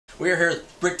We're here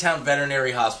at Bricktown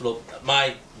Veterinary Hospital,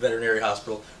 my veterinary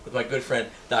hospital, with my good friend,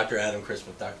 Dr. Adam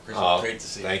Christman. Dr. Christman, great to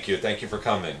see you. Thank you. Thank you for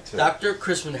coming. Dr.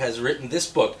 Christman has written this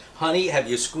book, Honey, Have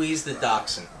You Squeezed the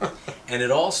Dachshund? And it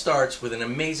all starts with an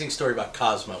amazing story about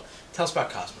Cosmo. Tell us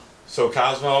about Cosmo. So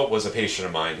Cosmo was a patient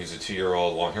of mine. He's a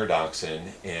 2-year-old long-haired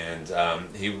dachshund, and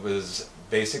he was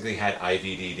basically had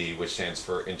IVDD, which stands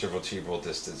for intervertebral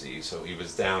disc disease. So he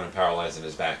was down and paralyzed in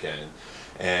his back end,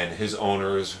 and his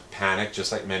owners panicked,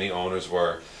 just like many owners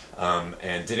were,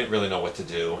 and didn't really know what to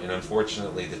do. And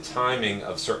unfortunately, the timing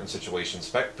of certain situations,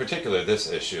 particularly this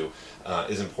issue,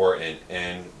 is important.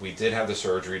 And we did have the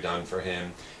surgery done for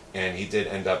him, and he did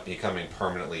end up becoming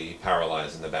permanently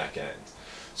paralyzed in the back end.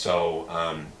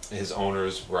 So his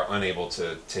owners were unable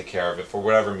to take care of it for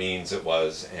whatever means it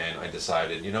was, and I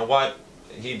decided, you know what,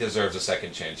 he deserves a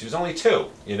second chance. He was only 2,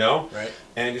 you know? Right.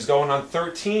 And he's going on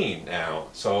 13 now.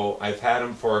 So I've had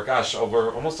him for, gosh,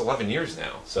 over almost 11 years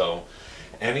now. So,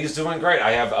 and he's doing great.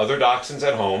 I have other dachshunds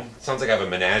at home. It sounds like I have a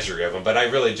menagerie of them, but I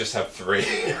really just have 3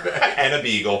 and a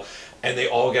beagle. And they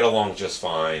all get along just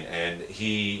fine. And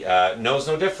he knows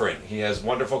no different. He has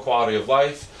wonderful quality of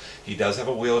life. He does have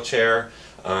a wheelchair.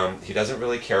 He doesn't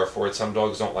really care for it. Some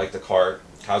dogs don't like the cart.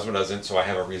 Cosmo doesn't, so I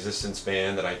have a resistance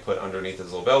band that I put underneath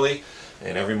his little belly.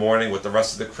 And every morning with the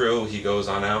rest of the crew, he goes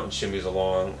on out and shimmies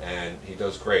along, and he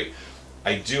does great.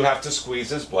 I do have to squeeze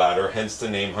his bladder, hence the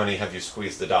name, Honey, Have You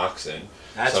Squeezed the Dachshund?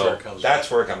 That's where it comes from. That's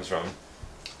where it comes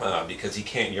from, because he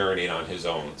can't urinate on his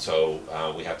own,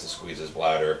 so we have to squeeze his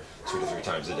bladder 2 to 3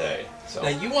 times a day. So. Now,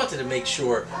 you wanted to make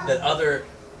sure that other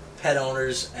pet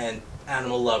owners and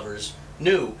animal lovers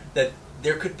knew that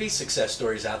there could be success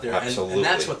stories out there, and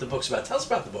that's what the book's about. Tell us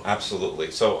about the book. Absolutely.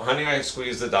 So, Honey, I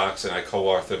Squeezed the Dachshund, I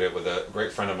co-authored it with a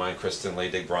great friend of mine,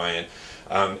 Christman, Bryan.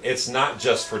 It's not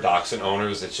just for dachshund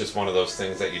owners. It's just one of those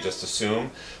things that you just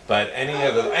assume. But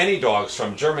any dogs,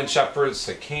 from German Shepherds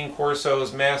to Cane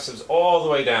Corsos, Mastiffs, all the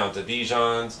way down to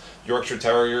Bijans, Yorkshire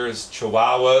Terriers,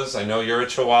 Chihuahuas. I know you're a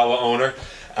Chihuahua owner.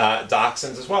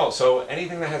 Dachshunds as well. So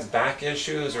anything that has back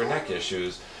issues or neck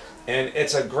issues. And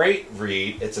it's a great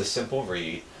read. It's a simple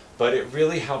read, but it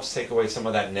really helps take away some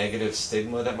of that negative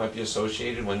stigma that might be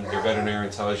associated when your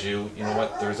veterinarian tells you, you know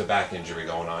what, there's a back injury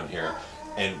going on here.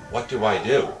 And what do I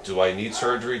do? Do I need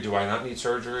surgery? Do I not need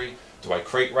surgery? Do I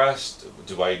crate rest?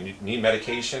 Do I need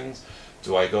medications?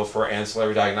 Do I go for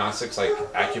ancillary diagnostics like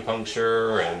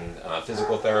acupuncture and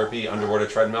physical therapy, underwater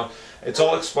treadmill? It's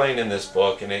all explained in this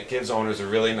book, and it gives owners a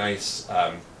really nice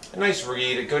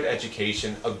read, a good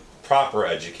education, a proper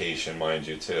education, mind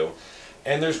you, too.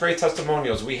 And there's great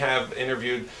testimonials. We have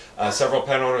interviewed several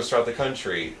pet owners throughout the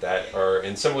country that are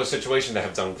in similar situations that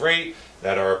have done great,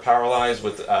 that are paralyzed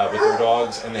with their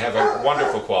dogs, and they have a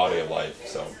wonderful quality of life.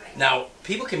 So now,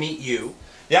 people can meet you.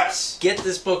 Yes. Get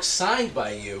this book signed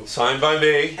by you. Signed by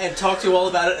me. And talk to you all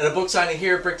about it at a book signing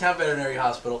here at Bricktown Veterinary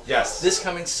Hospital. Yes. This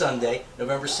coming Sunday,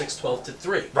 November 6th, 12 to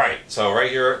 3. Right. So right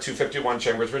here at 251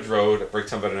 Chambers Ridge Road at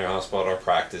Bricktown Veterinary Hospital at our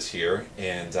practice here.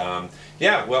 And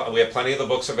yeah, well, we have plenty of the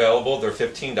books available. They're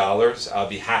 $15. I'll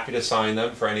be happy to sign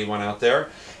them for anyone out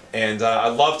there. And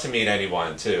I'd love to meet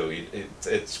anyone too.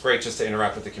 It's great just to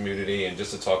interact with the community and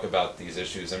just to talk about these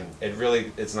issues. And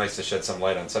it's nice to shed some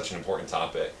light on such an important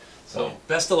topic. So well,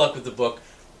 best of luck with the book.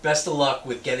 Best of luck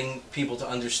with getting people to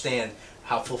understand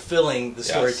how fulfilling the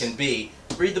story can be.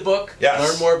 Read the book. Yes.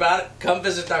 Learn more about it. Come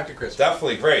visit Dr. Christman.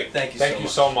 Definitely great. Thank you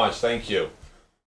so much. Thank you.